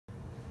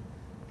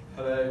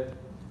Hello,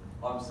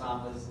 I'm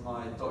Sam. This is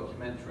my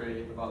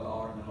documentary about the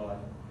RNLI.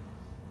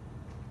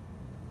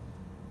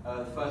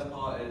 The first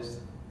part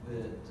is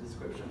the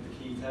description of the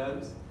key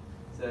terms.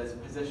 So there's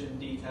position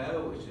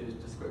detail, which is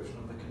description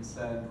of the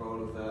concerned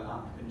role of the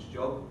applicant's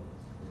job.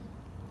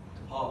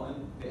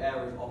 Department, the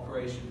area of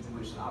operations in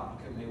which the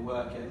applicant may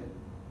work in.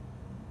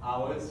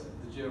 Hours,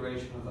 the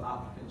duration of the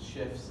applicant's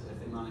shifts if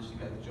they manage to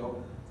get the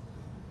job.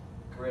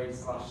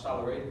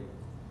 Grade/salary,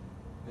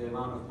 the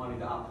amount of money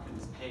the applicant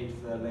has paid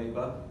for their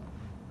labour.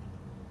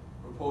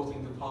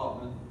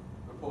 Reporting/department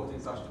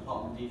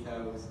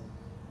details,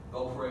 the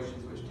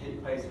operations which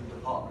take place in the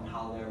department and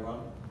how they are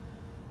run.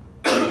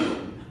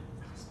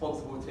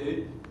 Responsible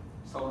to,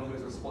 someone who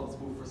is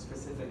responsible for a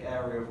specific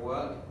area of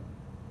work.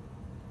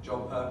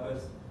 Job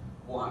purpose,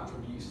 what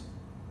attributes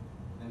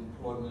the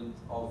employment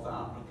of the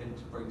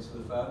applicant brings to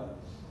the firm.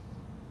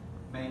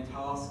 Main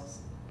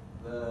tasks,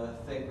 the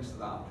things that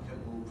the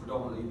applicant will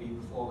predominantly be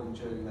performing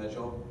during their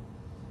job.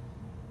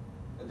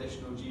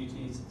 Additional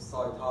duties,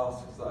 side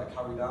tasks that are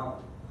carried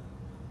out,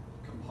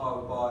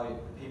 compiled by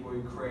the people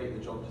who create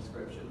the job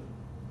description.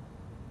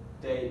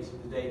 Date,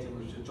 the date in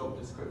which the job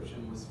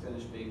description was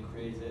finished being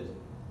created.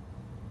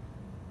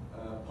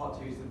 Part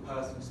 2 is the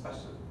personal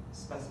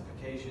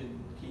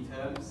specification, key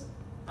terms.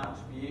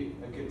 Attribute,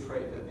 a good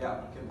trait that the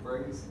applicant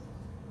brings.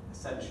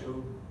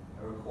 Essential,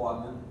 a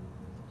requirement.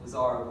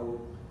 Desirable,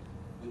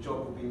 the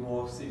job will be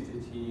more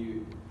suited to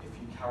you if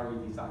you carry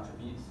these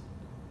attributes.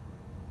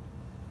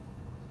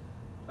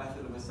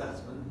 Method of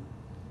assessment,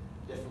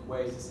 different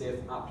ways to see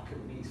if the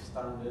applicant meets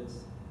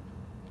standards.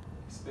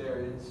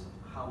 Experience,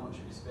 how much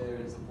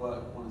experience of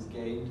work one has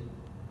gained.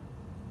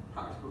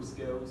 Practical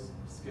skills,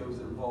 skills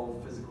that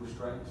involve physical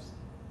strengths.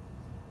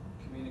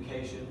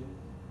 Communication,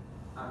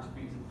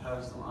 attributes and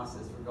personal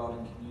assets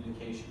regarding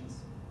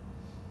communications.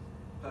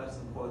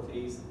 Personal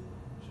qualities,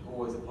 which are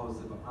always a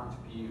positive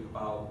attribute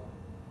about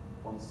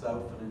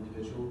oneself and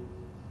individual.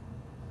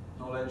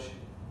 Knowledge,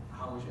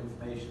 how much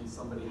information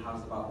somebody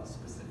has about the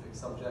specific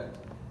subject.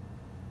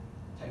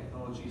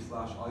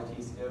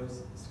 Technology/IT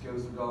skills,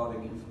 skills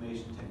regarding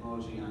information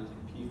technology and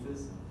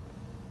computers.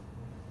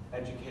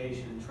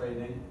 Education and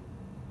training,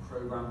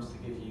 programs to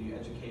give you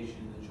education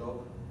in the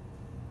job.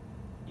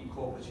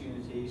 Equal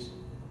opportunities,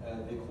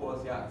 the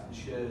Equality Act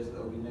ensures that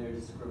there will be no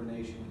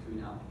discrimination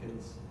between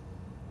applicants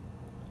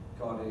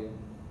regarding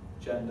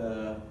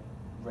gender,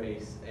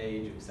 race,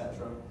 age,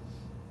 etc.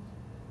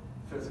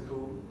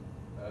 Physical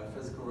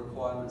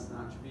requirements and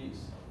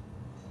attributes.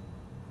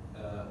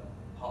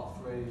 Part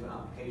 3 of an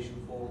application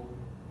form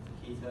for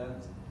key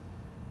terms.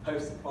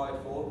 Post applied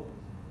for,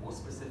 what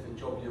specific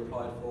job you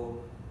applied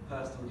for.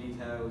 Personal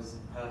details,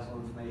 personal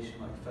information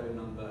like phone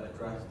number,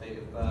 address, date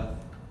of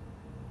birth.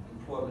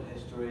 Employment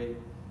history,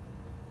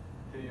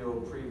 who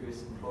your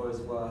previous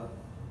employers were,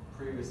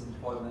 previous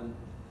employment,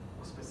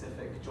 what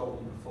specific job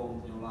you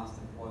performed in your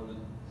last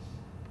employment.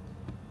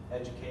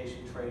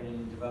 Education, training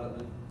and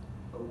development,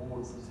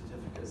 awards and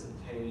certificates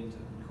obtained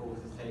and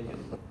courses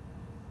taken.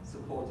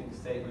 Supporting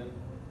statement,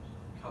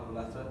 cover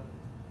letter.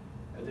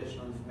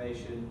 Additional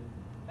information,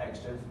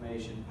 extra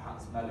information,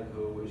 perhaps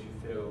medical, which you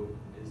feel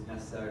is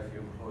necessary for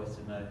your employers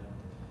to know.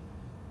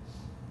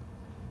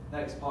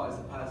 Next part is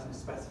the personal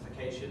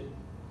specification.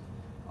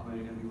 I'm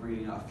only going to be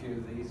reading out a few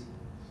of these.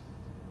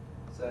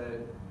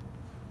 So,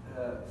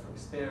 for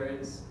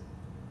experience,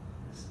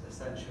 it's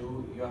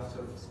essential. You have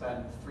to have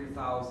spent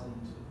 3,000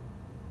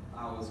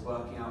 hours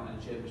working out in a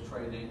gym as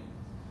training,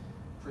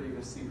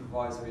 previous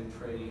supervisory and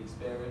training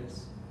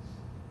experience,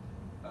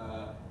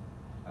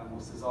 and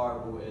what's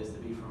desirable is to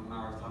be from a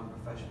maritime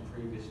profession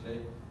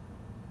previously.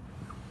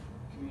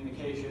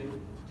 Communication,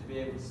 to be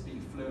able to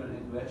speak fluent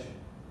English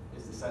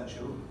is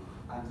essential,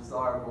 and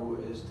desirable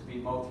is to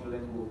be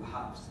multilingual,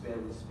 perhaps to be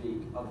able to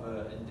speak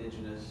other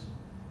indigenous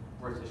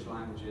British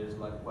languages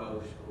like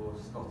Welsh or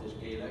Scottish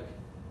Gaelic.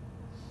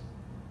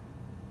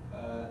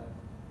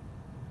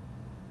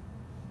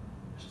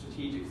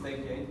 Strategic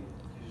thinking,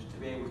 is to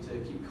be able to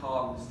keep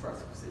calm in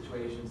stressful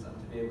situations and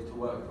to be able to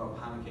work without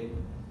panicking,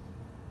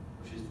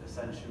 which is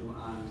essential,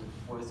 and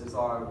what is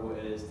desirable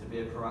is to be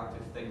a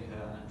proactive thinker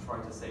and try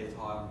to save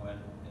time when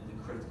in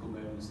the critical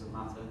moments that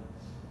matter.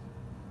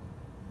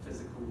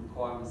 Physical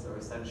requirements are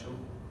essential.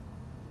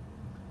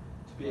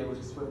 To be able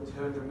to swim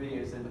 200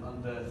 metres in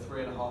under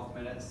 3.5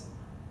 minutes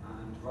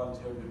and run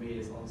 200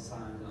 metres on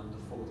sand in under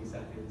 40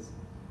 seconds.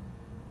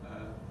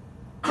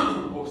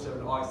 Also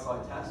an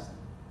eyesight test,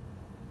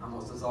 and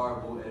what's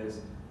desirable is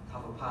to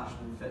have a passion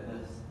in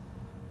fitness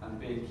and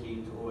being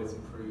keen to always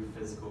improve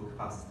physical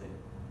capacity.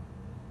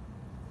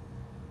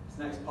 This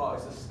next part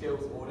is a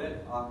skills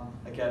audit. I'm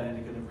again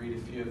only going to read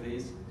a few of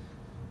these.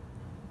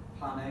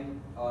 Planning,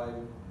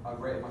 I've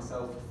rated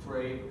myself for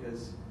 3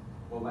 because,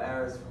 well, my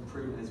areas of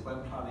improvement is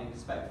when planning,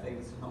 expect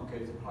things to not go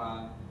to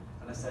plan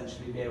and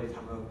essentially be able to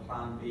have a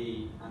plan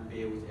B and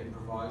be able to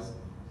improvise.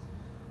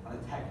 And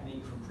a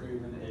technique for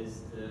improvement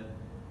is to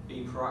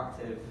be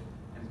proactive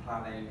in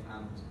planning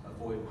and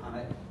avoid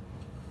panic.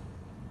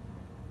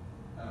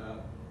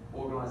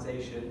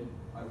 Organisation,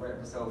 I've rated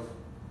myself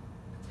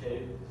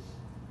 2.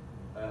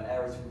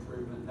 areas of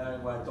improvement,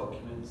 knowing where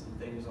documents and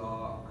things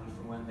are and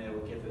from when they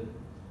were given.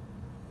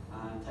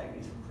 And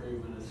techniques of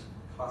improvement is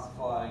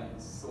classifying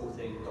and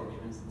sorting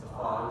documents into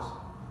files.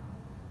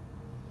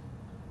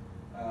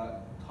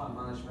 Time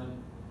management,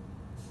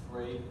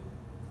 3.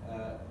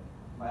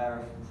 My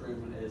area of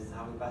improvement is to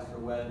have a better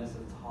awareness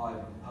of time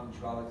and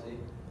punctuality.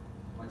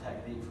 My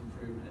technique for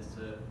improvement is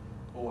to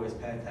always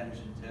pay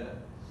attention to it.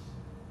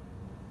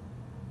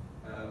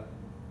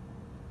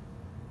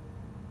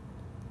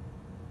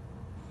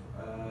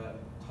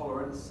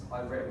 Tolerance,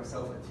 I've rated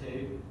myself at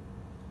 2.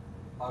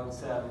 I would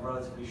say I have a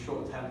relatively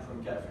short temper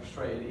and get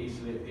frustrated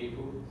easily at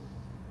people.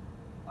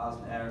 As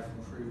an area of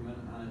improvement,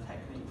 and a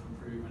technique for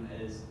improvement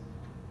is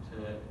to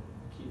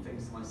keep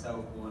things to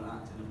myself more and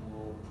act in a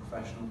more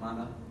professional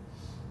manner.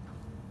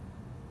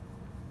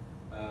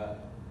 And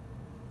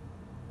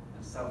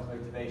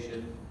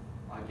self-motivation,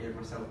 I give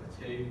myself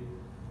a 2.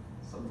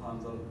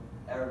 Sometimes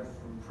area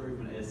for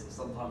improvement is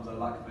sometimes I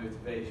lack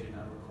motivation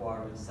and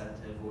require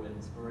incentive or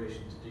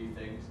inspiration to do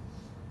things.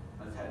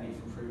 And the technique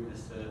for improvement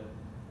is to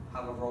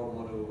have a role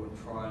model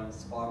and try and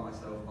inspire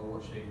myself by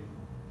watching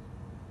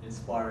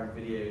inspiring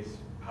videos,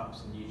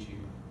 perhaps on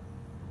YouTube.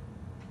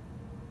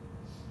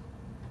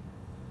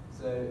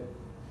 So,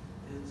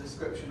 here's a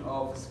description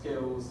of the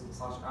skills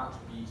 /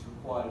 attributes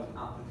required of an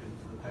applicant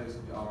for the post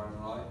of the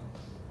RNLI.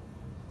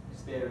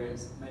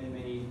 Experience,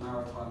 many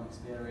maritime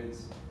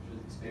experience, which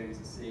is experience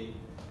at sea,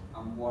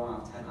 and 1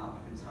 out of 10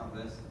 applicants have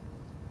this.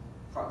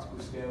 Practical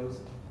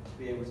skills, to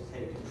be able to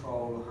take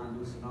control or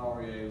handle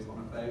scenarios on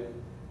a boat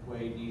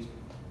where you need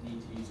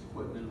to use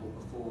equipment or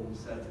perform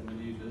certain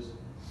manoeuvres.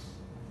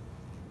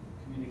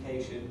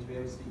 Communication, to be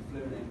able to speak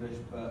fluent English,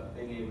 but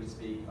being able to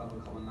speak other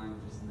common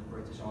languages in the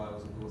British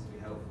Isles would also be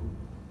helpful.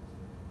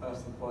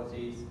 Personal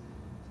qualities,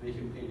 to be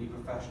completely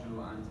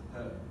professional and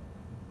to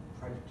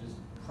put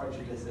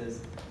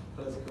prejudices,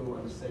 political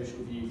and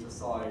social views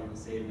aside when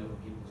saving other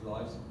people's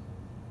lives.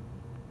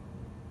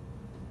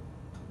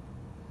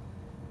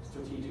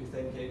 Strategic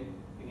thinking,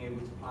 being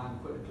able to plan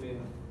quickly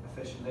and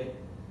efficiently.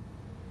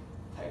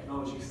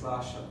 Technology /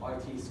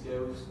 IT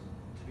skills,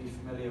 to be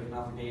familiar with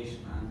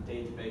navigation and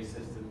database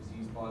systems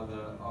used by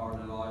the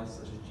RNLI,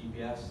 such as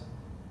GPS.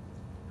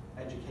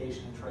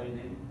 Education and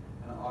training,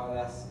 an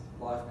ILS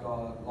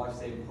lifeguard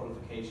life-saving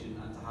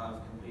qualification, and to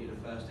have completed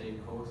a first aid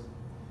course.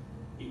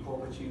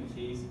 Equal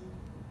opportunities,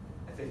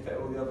 if they fit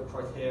all the other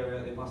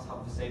criteria, they must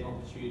have the same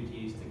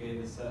opportunities to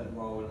gain a certain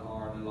role in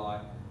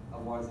RNLI,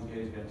 otherwise it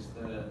goes against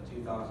the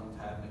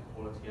 2010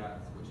 Equality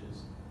Act, which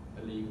is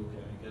illegal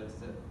going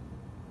against it.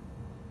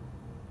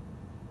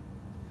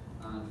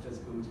 And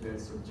physical, to be able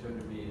to swim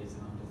 200 metres in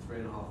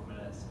under 3.5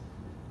 minutes,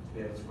 to be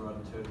able to run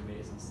 200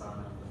 metres in sound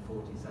in under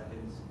 40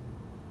 seconds.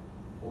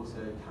 Also,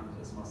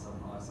 candidates must have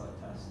an eyesight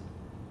test.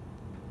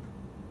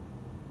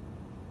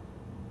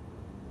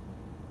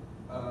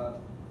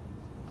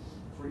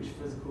 For each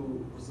physical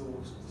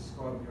resource,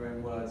 describe in your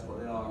own words what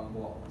they are and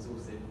what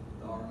resources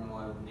the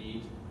RNLI will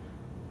need.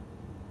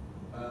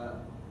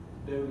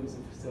 Buildings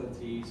and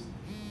facilities,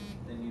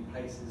 they need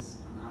places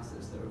and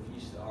assets that are of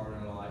use to the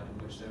RNLI, in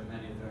which so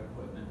many of their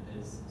equipment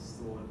is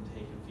stored and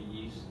taken for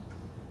use.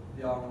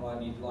 The RNLI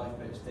need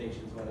lifeboat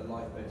stations where the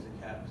lifeboats are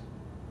kept,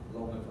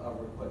 along with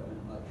other equipment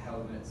like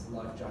helmets,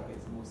 life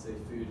jackets, and also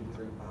food and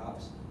drink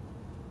perhaps.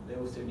 They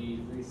also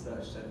need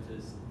research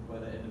centres where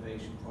their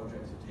innovation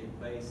projects will take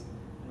place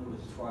in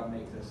order to try and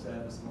make their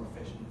service more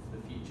efficient for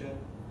the future.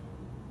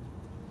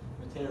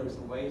 Materials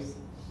and waste.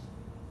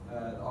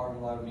 The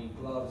RNLI will need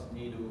gloves,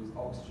 needles,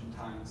 oxygen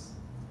tanks,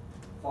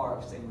 fire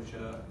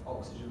extinguisher,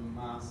 oxygen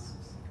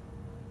masks,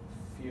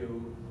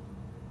 fuel,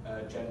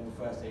 general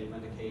first aid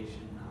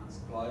medication and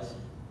supplies.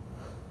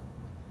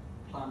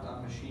 Plant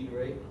and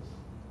machinery.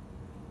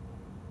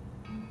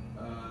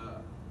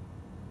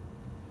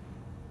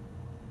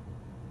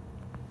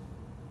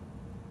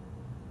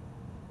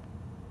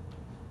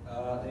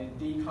 They need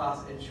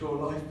D-class inshore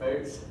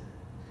lifeboats,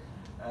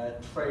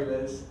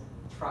 trailers,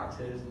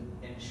 tractors and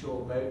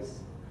inshore boats.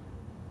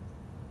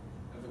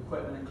 Of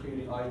equipment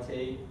including IT,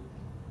 they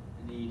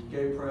need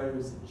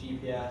GoPros,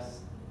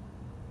 GPS,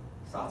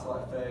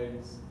 satellite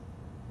phones,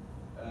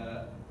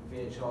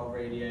 VHR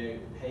radio,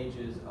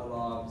 pagers,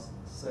 alarms,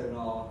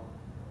 sonar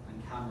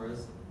and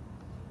cameras.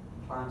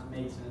 Plant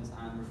maintenance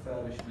and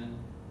refurbishment,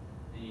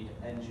 they need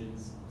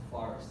engines,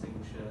 fire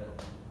extinguisher,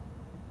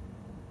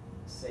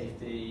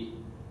 safety,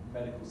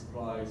 medical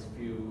supplies,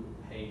 fuel,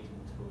 paint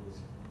and tools.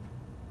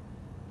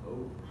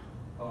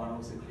 And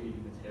also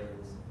cleaning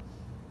materials.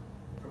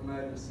 For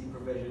emergency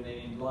provision, they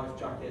need life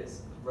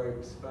jackets,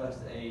 ropes, first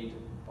aid,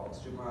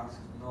 oxygen masks,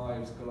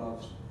 knives,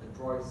 gloves,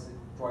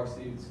 dry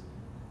suits,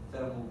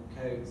 thermal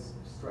coats,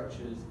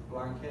 stretchers,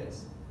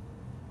 blankets.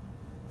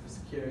 For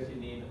security,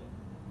 need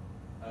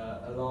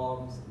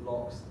alarms,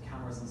 locks,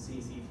 cameras and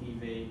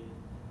CCTV,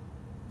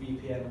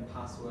 VPN and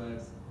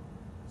passwords,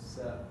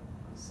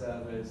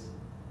 servers,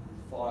 and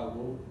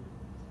firewall.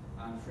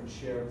 And for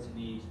insurance,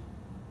 you need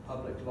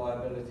public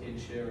liability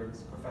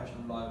insurance,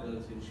 professional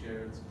liability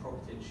insurance,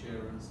 property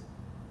insurance,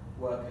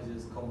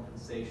 workers'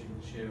 compensation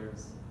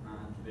insurance,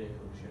 and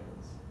vehicle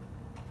insurance.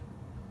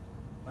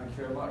 Thank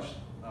you very much.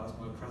 That was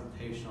my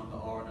presentation on the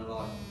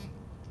RNLI.